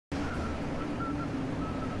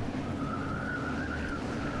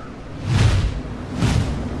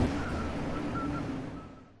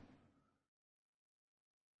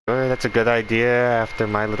that's a good idea after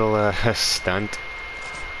my little stunt.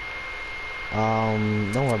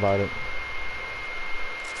 Don't worry about it.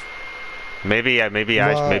 Maybe But,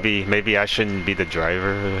 maybe I shouldn't be the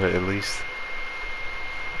driver at least.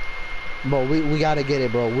 bro, we gotta get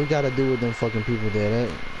it, bro. We gotta do with them fucking people there.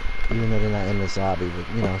 That, even though they're not in this lobby,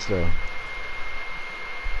 but you know, still.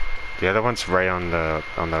 The other one's right on the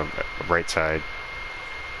right side.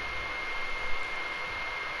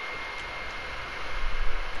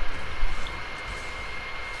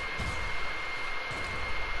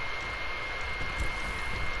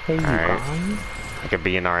 Hey, you Alright. gone? I could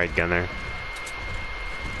be an alright gunner.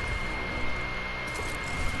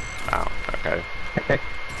 Oh, okay.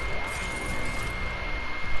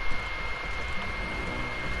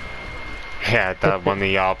 Yeah, I thought one of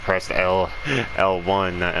y'all pressed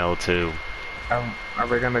L1, not L2. Are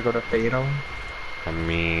we gonna go to Fatal? I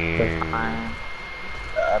mean,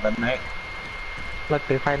 The other night. Look,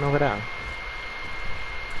 they're fighting over there.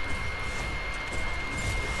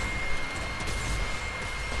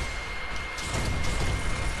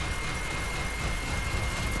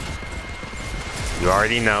 you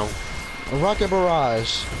already know. A rocket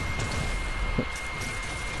barrage.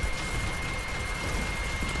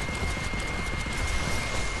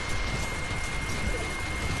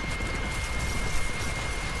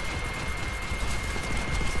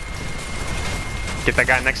 Get that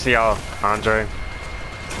guy next to y'all, Andre.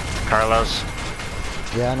 Carlos.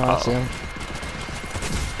 Yeah, I know. I see him.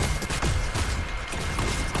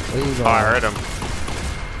 Where you going? Oh, I heard him.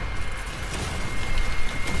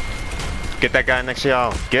 Get that guy next to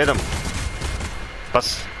y'all. Get him.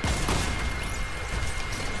 Bust.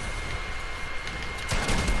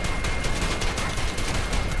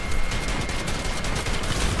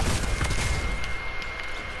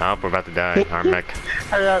 Oh, we're about to die. Our mech.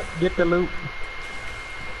 Hurry up, get the loot.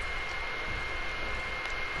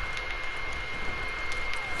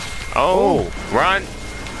 Oh, run!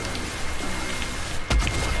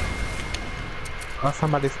 Oh,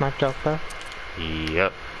 somebody sniped your stuff.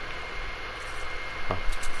 Yep. Oh,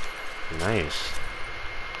 nice.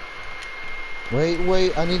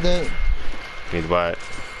 Wait, I need that. Need what?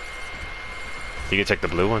 You can take the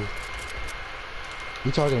blue one.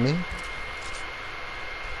 You talking to me?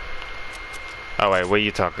 Oh wait, what are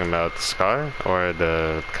you talking about? The Scar or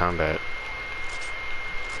the combat?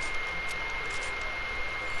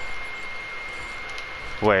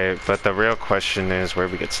 Wait, but the real question is where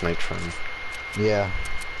we get sniped from. Yeah.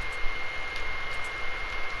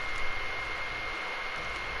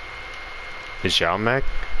 Is y'all mech?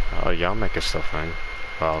 Oh, y'all mech is still fine.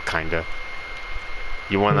 Well, kinda.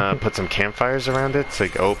 You wanna put some campfires around it? To,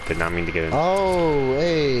 oh, did not mean to get in. Oh,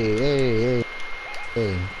 hey.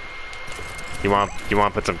 You want to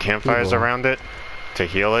put some campfires People. around it to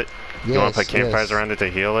heal it? Yes, You want to put campfires yes. around it to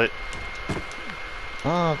heal it?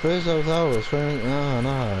 Ah, first those hours, friend.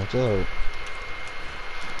 Nah, Joe.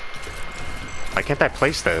 Why can't I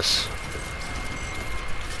place this?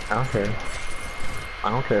 I don't care. I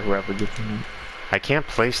don't care whoever gets in it. I can't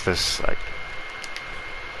place this. Like,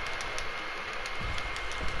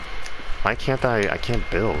 why can't I can't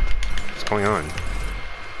build. What's going on?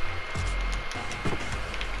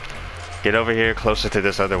 Get over here, closer to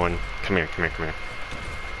this other one. Come here.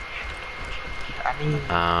 I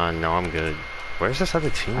mean, No, I'm good. Where's this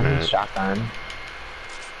other team I need at? shotgun.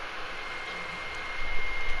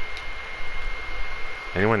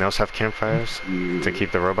 Anyone else have campfires to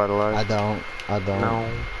keep the robot alive? I don't. No.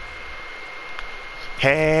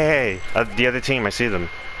 Hey! The other team, I see them.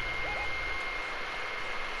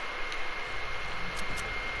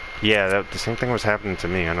 Yeah, the same thing was happening to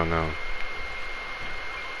me, I don't know.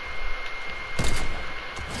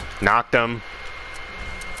 Knocked him.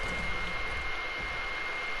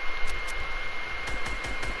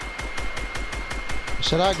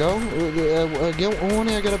 Should I go? When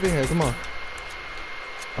I get up in here, come on.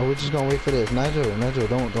 Oh, we're just gonna wait for this. Nigel,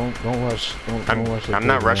 don't rush. Don't rush. I'm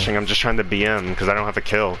not rushing, I'm just trying to BM because I don't have a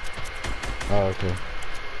kill. Oh, okay.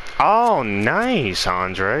 Oh, nice,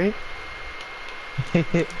 Andre.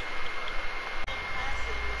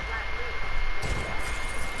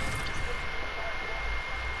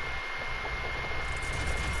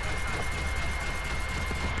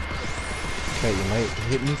 Okay, you might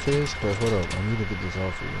hit me for this, but hold up. I need to get this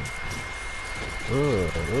off of you.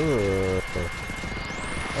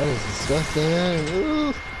 That is disgusting.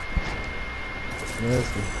 Ugh.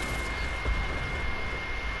 Nasty.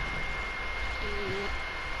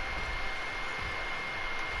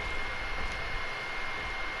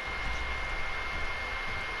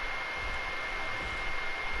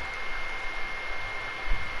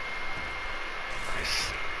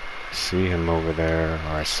 see him over there,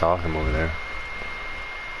 or I saw him over there.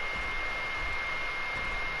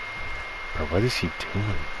 Bro, what is he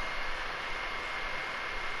doing?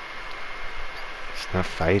 He's not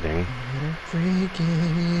fighting. I'm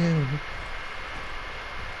freaking you.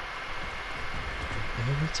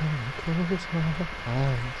 Every time I close my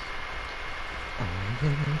eyes, I'm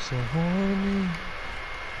getting so horny.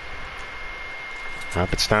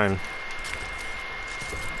 Up, it's time.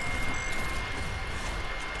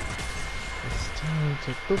 It's time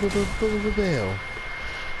to bail.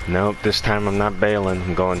 Nope, this time I'm not bailing.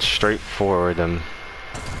 I'm going straight forward him.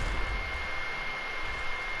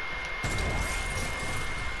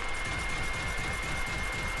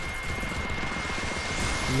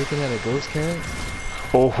 You looking at a ghost cat?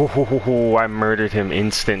 Oh, I murdered him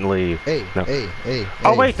instantly. Hey, No. hey.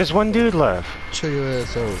 Oh wait, there's one dude left. Chill your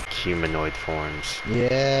ass out. Humanoid forms.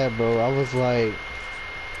 Yeah, bro. I was like,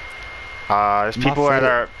 There's My people at foot.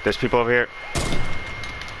 our. There's people over here.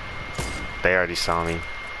 They already saw me,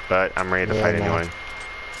 but I'm ready to Yeah, fight nah. anyway.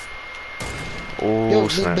 yo, Oh the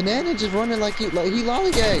snap! banana just running like he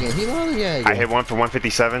lollygagging. He lollygagging. I hit one for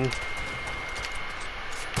 157.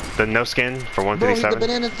 The no skin for Bro, the 157.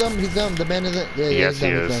 banana's dumb. He's dumb. The banana's yeah, Yes, he's he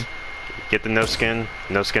dumb, he's is. dumb. Get the no skin.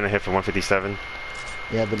 No skin. I hit for 157.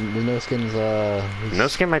 Yeah, but the no skin's he's, No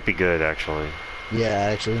skin might be good actually. yeah,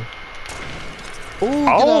 actually. Ooh,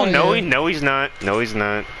 Oh get no, here. no, he's not. No, he's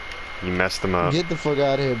not. You messed him up. Get the fuck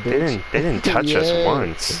out of here, bitch. They didn't touch us Yeah.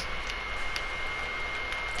 once.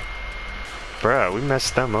 Bruh, we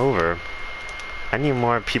messed them over. I need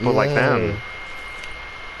more people like them. Yeah.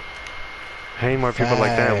 I need more people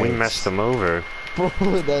like that. We Facts. messed them over. Bro,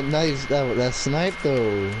 that snipe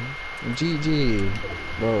though. GG,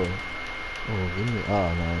 bro. Oh, give me.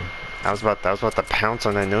 Oh no. I was about to pounce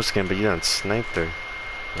on that no skin, but you done sniped her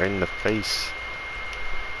right in the face.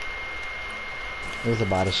 It was a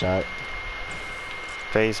body shot.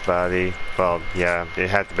 Face body. Well, yeah,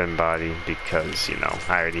 it had to been body because you know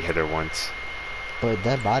I already hit her once. But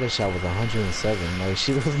that body shot was 107. Like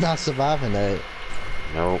she was not surviving that.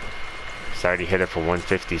 Nope. So I already hit her for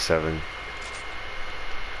 157.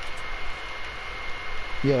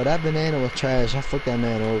 Yo, that banana was trash. I fucked that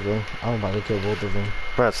man over. I was about to kill both of them.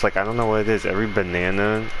 Bro, it's like I don't know what it is. Every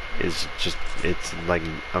banana is just it's like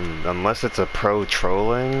unless it's a pro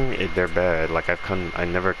trolling, they're bad. Like I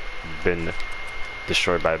never been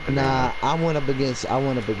destroyed by a banana. Nah, I went up against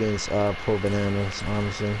pro bananas,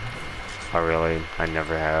 honestly. Oh really? I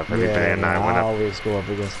never have. Every Yeah, banana nah, I went I up always go up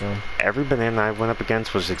against them. every banana I went up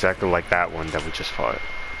against was exactly like that one that we just fought.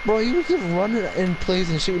 Bro, you was just running in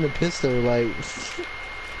place and shooting a pistol, like.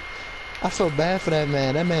 I felt bad for that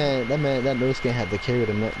man. That no skin had to carry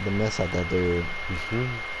the mess out that dude. Come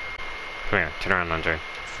here, turn around, Andre.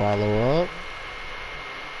 Follow up.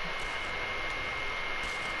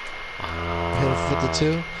 Hit a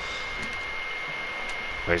 52.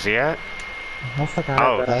 Where's he at? That's the guy.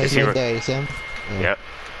 Oh, that- is He's he right there, you see him? Yeah. Yep.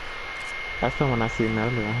 That's the one I seen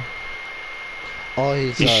earlier. Oh,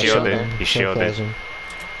 he's He's shielded. shotgun, He's shell shielded. flashing.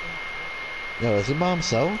 Yo, is he by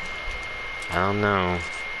himself? I don't know.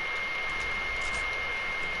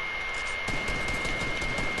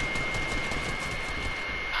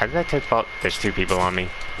 How did I take fault? There's two people on me.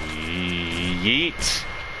 Yeet.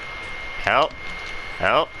 Help.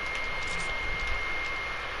 Help.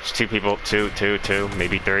 There's two people. Two,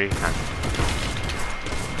 maybe three.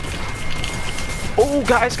 Oh,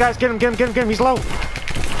 guys, get him. He's low.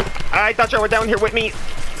 I thought y'all were down here with me.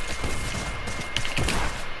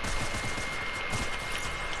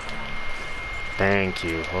 Thank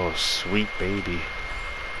you. Oh, sweet baby.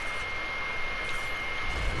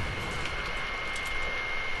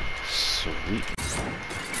 Sweet.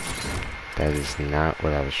 That is not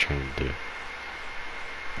what I was trying to do.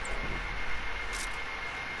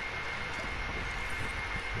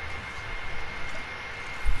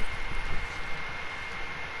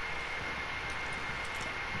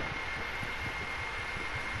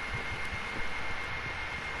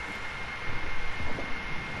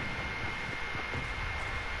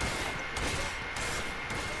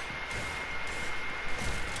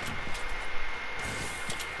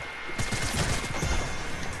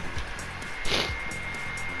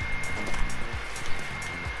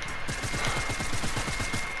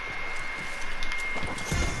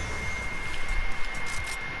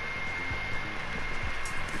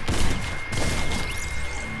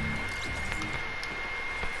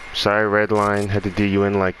 Sorry, Redline, had to do you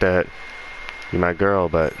in like that. You're my girl,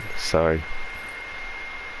 but sorry.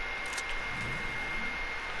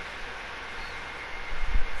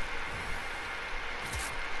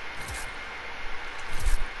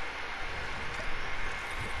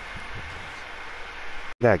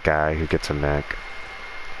 That guy who gets a mech.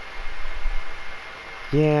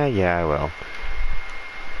 Yeah, I will.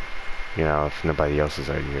 You know, if nobody else is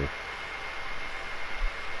out here.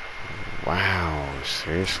 Wow,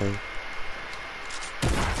 seriously?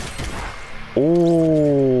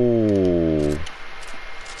 Ooh.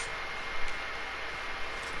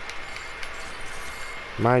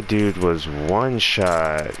 My dude was one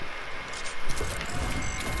shot.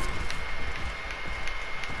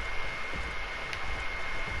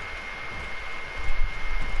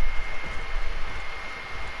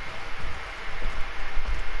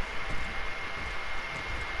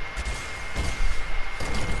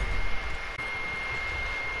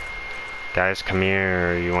 Guys, come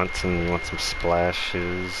here. You want some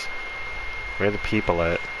splashes? Where are the people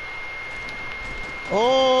at?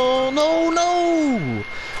 Oh no!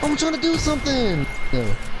 I'm trying to do something.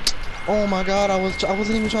 Oh my god, I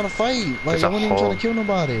wasn't even trying to fight. Like I wasn't even trying to kill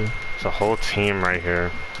nobody. There's a whole team right here.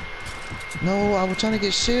 No, I was trying to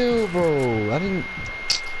get shield, bro. I didn't.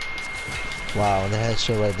 Wow, they had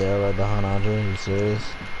shit right there, right behind Andre. Are you serious?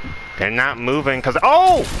 They're not moving, cause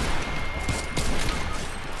oh!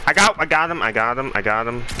 I got him.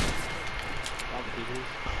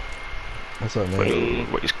 What's up,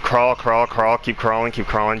 man? Wait, crawl, keep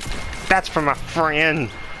crawling. That's for my friend.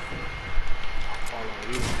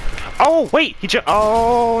 Oh, wait,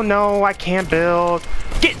 oh no, I can't build.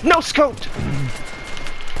 No scoped.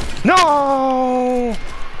 No!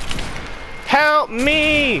 Help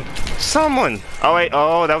me! Someone! Oh wait,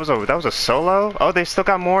 oh, that was a solo? Oh, they still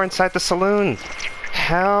got more inside the saloon.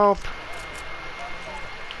 Help!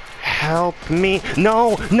 Help me!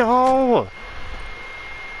 No!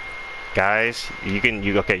 Guys, you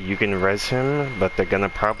can res him, but they're gonna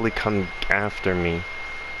probably come after me.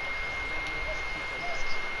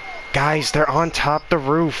 Guys, they're on top the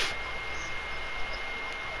roof.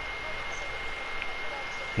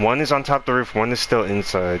 One is on top the roof, one is still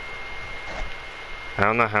inside. I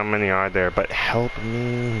don't know how many are there, but help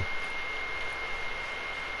me.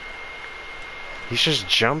 He's just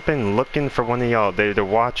jumping, looking for one of y'all. They're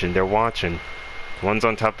watching. One's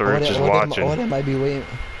on top of the roof, just watching. They might be waiting.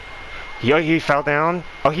 He fell down.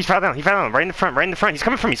 Oh, he fell down. Right in the front. He's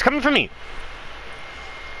coming for me.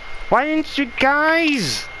 Why didn't you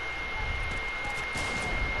guys?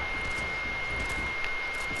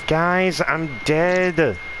 Guys, I'm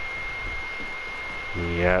dead.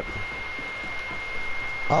 Yep.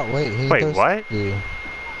 Oh, wait. Wait, what? Yeah.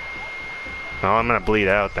 Oh, I'm gonna bleed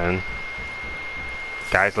out then.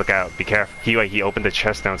 Guys, look out. Be careful. He opened the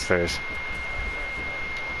chest downstairs.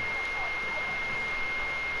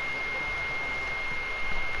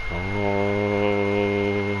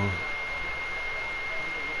 Oh.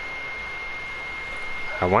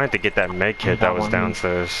 I wanted to get that med kit that was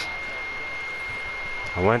downstairs.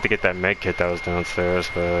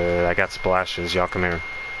 But I got splashes. Y'all come here.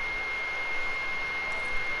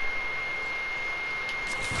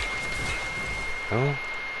 Oh.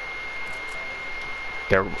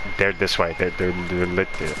 They're this way. They're lit.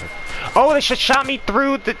 Oh, they shot me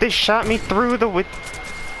through. They shot me through the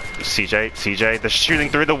CJ, they're shooting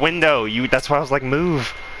through the window. That's why I was like,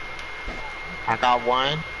 move. I got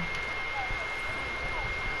one.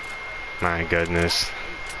 My goodness.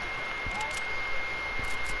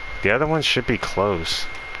 The other one should be close.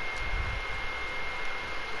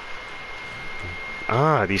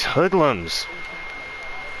 Ah, these hoodlums.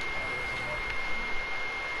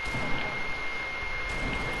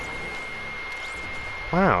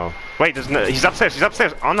 Wow. Wait, he's upstairs.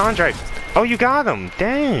 On Andre. Oh, you got him.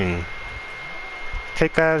 Dang.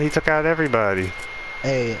 Take that. He took out everybody.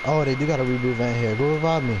 Hey, oh, they do got a reboot van here. Go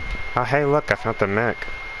revive me. Oh, hey, look, I found the mech.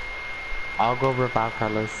 I'll go revive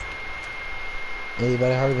Carlos. Hey, you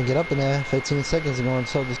better hurry and get up in there. 15 seconds and go and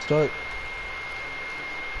self-destruct.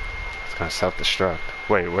 It's gonna self-destruct.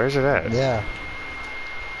 Wait, where's it at? Yeah.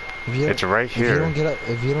 It's right here. If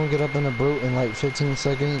you don't get up in the brute in like 15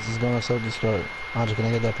 seconds, it's gonna self-destruct. Andre, can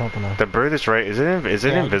I get that pump now? The brute is right. Is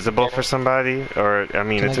it invisible for somebody? Or, I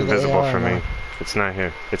mean, it's invisible for me. It's not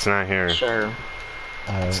here. Sure.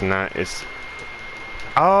 It's...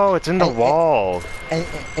 Oh, it's in the wall.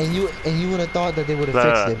 And you would have thought that they would have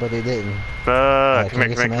fixed it, but they didn't.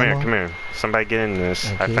 Come here. Somebody get in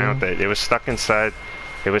this. I found it. It was stuck inside.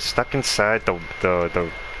 The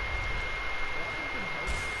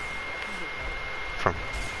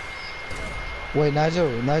Wait,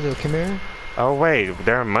 Nigel, come here. Oh wait,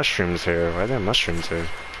 there are mushrooms here. Why are there mushrooms here?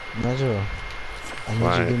 Nigel, I need you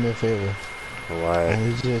to do me a favor. What? I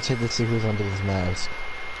need you to check to see who's under this mask.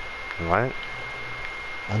 What?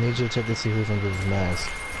 I need you to check to see who's under this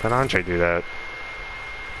mask. Let Andre do that.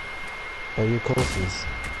 Oh, you're closest.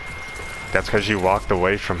 That's because you walked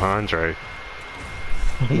away from Andre.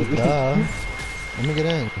 Duh. Let me get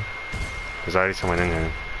in. There's already someone in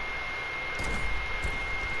there.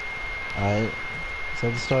 Alright. So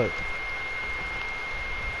let's start.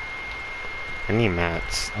 I need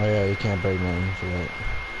mats. Oh yeah, you can't break nothing for that.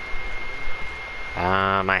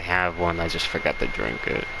 I have one. I just forgot to drink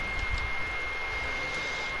it.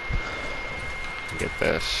 Get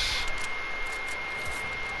this.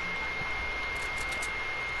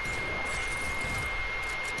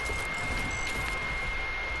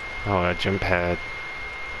 Oh, a gym pad.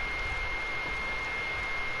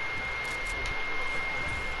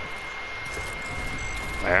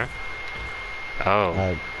 Where? Oh.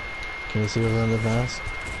 Alright. Can you see what's under the mask?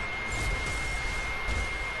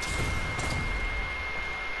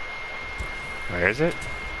 Where is it?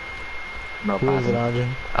 No Who is it, problem. Andre?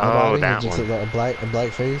 Oh, Nobody? that Just one. a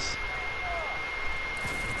black face?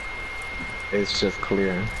 It's just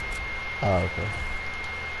clear. Oh, okay.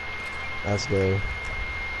 That's good.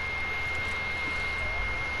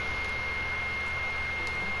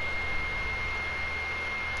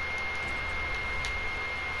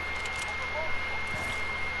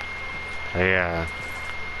 Yeah.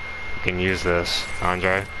 You can use this,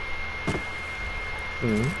 Andre.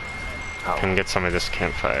 Mm-hmm. Oh. Come get some of this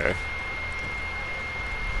campfire.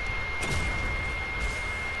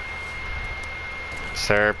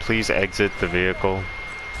 Sir, please exit the vehicle.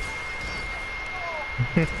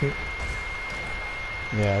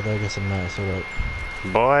 Yeah, I gotta get some mats. Hold up.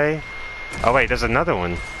 Boy. Oh wait, there's another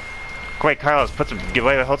one. Wait, Carlos,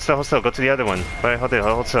 wait, hold still, go to the other one. Wait,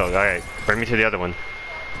 hold still. Alright, bring me to the other one.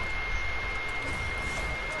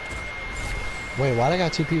 Wait, why they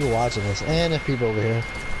got two people watching this? And there's people over here.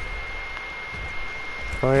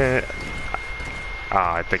 Oh yeah.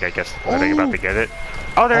 Ah, I guess, are they about to get it?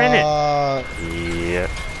 Oh, they're in it! Yeah.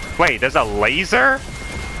 Wait, there's a laser?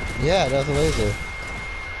 Yeah, that's a laser.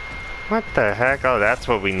 What the heck? Oh, that's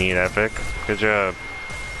what we need, Epic. Good job.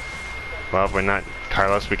 Well, we're not...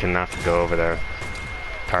 Carlos, we cannot go over there.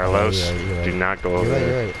 Carlos, you're right. do not go over You're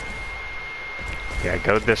there. right. Yeah,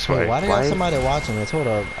 go this way. Wait, why do you got somebody watching this? Hold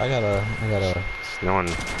up. I gotta... No one...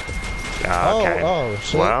 okay. Oh,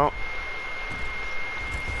 shit. Well...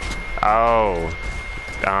 Oh.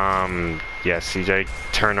 Yeah, CJ,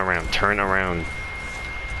 turn around.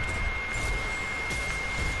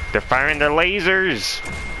 They're firing their lasers!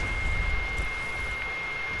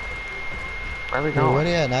 Where are we Wait, going? where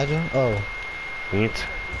they at, Nigel? Oh. Neat.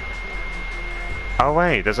 Oh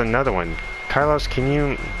wait, there's another one. Carlos, can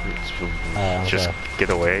you just okay. get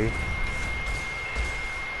away?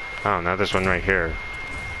 Oh, now there's one right here.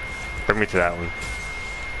 Bring me to that one.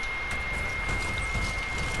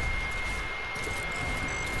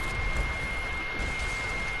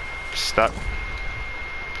 Stuck.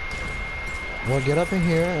 Well, get up in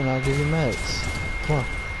here and I'll give you meds. Come on.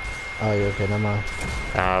 Oh, you're okay, never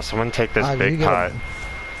mind. Someone take this You big get pot.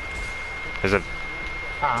 Is it?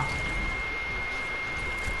 Ah.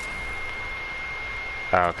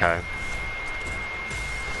 Oh, okay.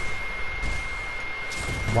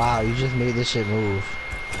 Wow, you just made this shit move.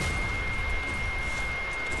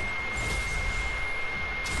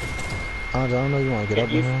 I don't know you want to get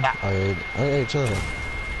up in here. Oh, yeah. Hey, chill.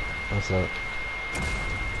 What's up?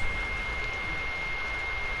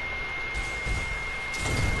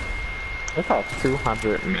 It costs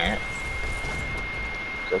 200 mats.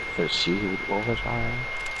 Just for shield overtime.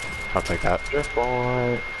 I'll take that. Just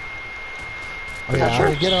boy. Oh, yeah,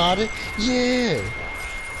 Sure. get on it. Yeah.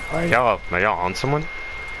 Are y'all on someone?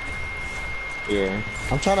 Yeah.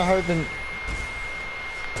 I'm trying to hurt them.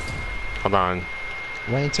 Hold on.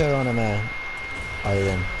 Rain terror on a man. Oh,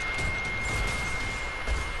 yeah.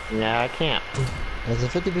 Yeah, I can't. There's a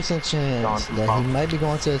 50% chance that he might be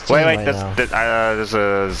going to his team Wait, right now.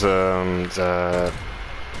 there's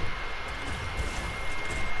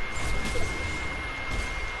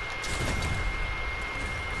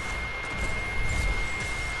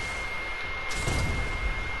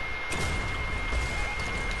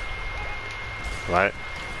what?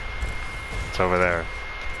 It's over there.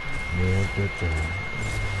 Yeah, good job.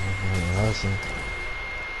 Listen.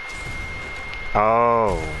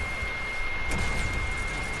 Oh.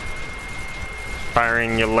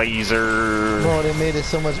 Firing your laser Bro, they made it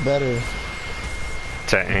so much better.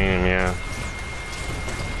 to aim, yeah.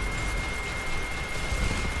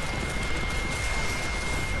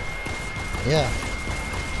 Yeah.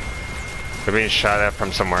 They're being shot at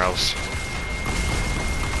from somewhere else.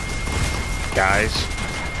 Guys.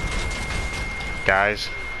 Guys.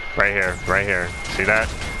 Right here. See that?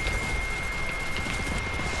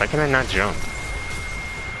 Why can I not jump?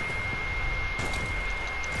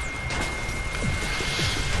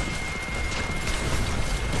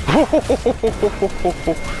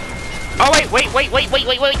 Oh wait!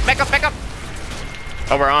 Back up!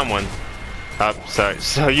 Oh, we're on one. Oh, sorry.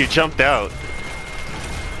 So you jumped out.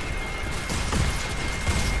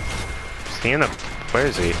 Is he in a... Where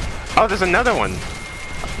is he? Oh, there's another one.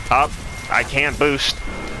 Up. I can't boost.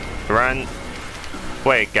 Run.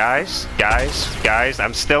 Wait, guys,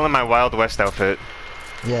 I'm still in my Wild West outfit.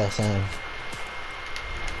 Yeah, same.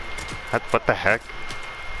 What the heck?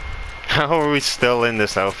 How are we still in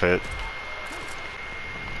this outfit?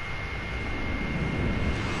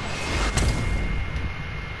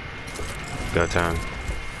 Go time.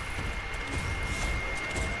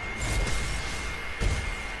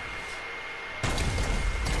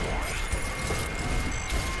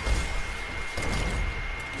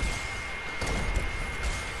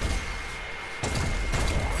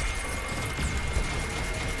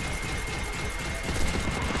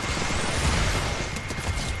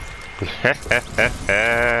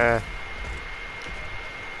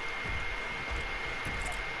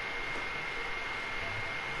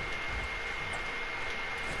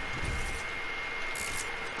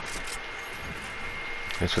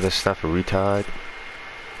 Thanks for this stuff, retard.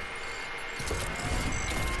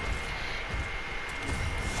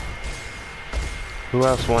 Who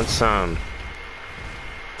else wants some?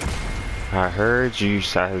 I heard you,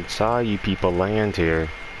 I saw you people land here.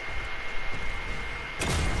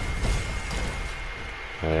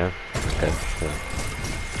 Oh yeah? Okay.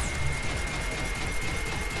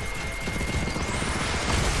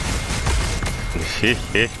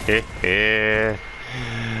 Yeah.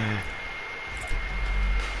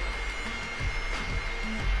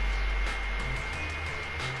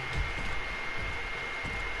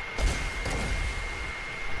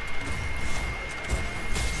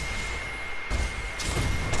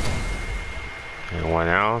 Anyone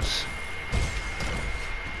else?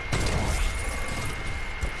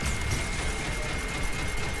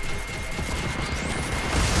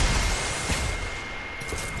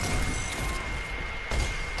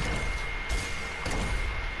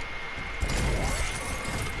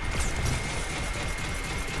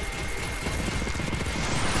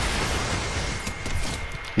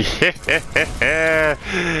 Yeah,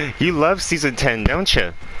 you love season 10, don't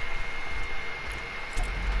you?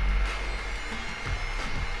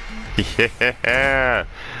 Yeah.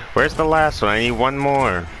 Where's the last one? I need one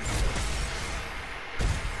more.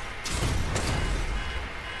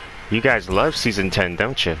 You guys love season 10,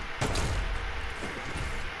 don't you?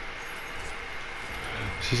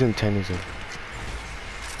 Season 10 is a...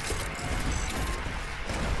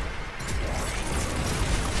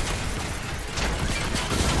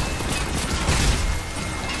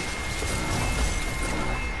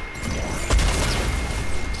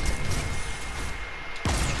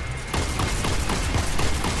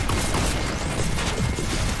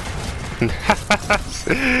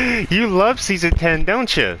 You love season 10,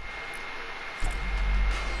 don't you?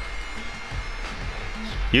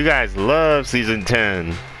 You guys love season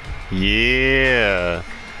 10. Yeah.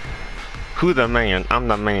 Who the man? I'm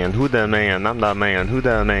the man. Who the man? I'm the man. Who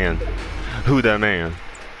the man? Who the man?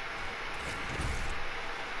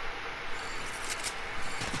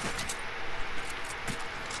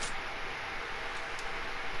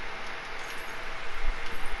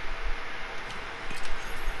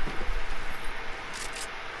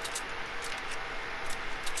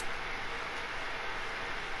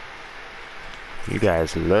 You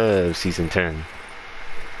guys love season 10.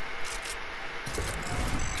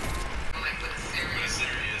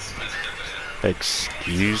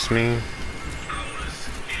 Excuse me?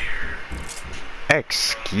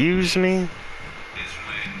 Excuse me?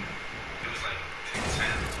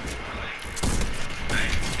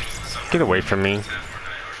 Get away from me.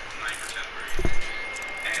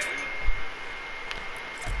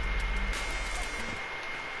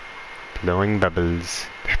 Blowing bubbles.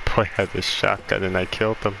 That boy had a shotgun and I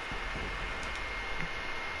killed him.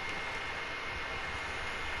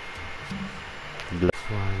 Why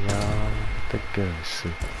y'all the ghost?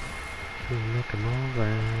 You make them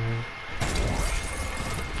alright.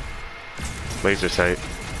 Laser sight.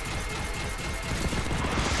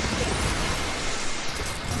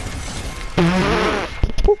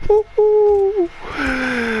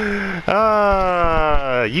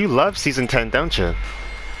 You love season 10, don't you?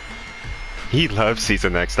 You love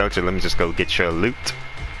season X, don't you? Let me just go get your loot.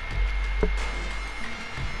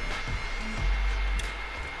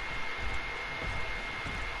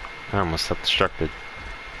 I almost self-destructed.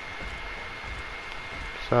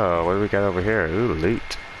 So, what do we got over here? Ooh,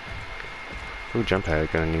 loot. Ooh, jump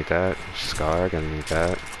pad, gonna need that. Scar, gonna need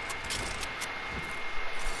that.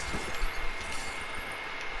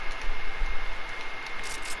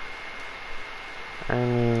 I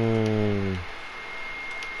mean,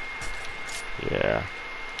 yeah.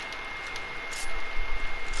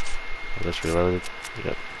 I just reloaded.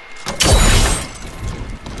 Yep.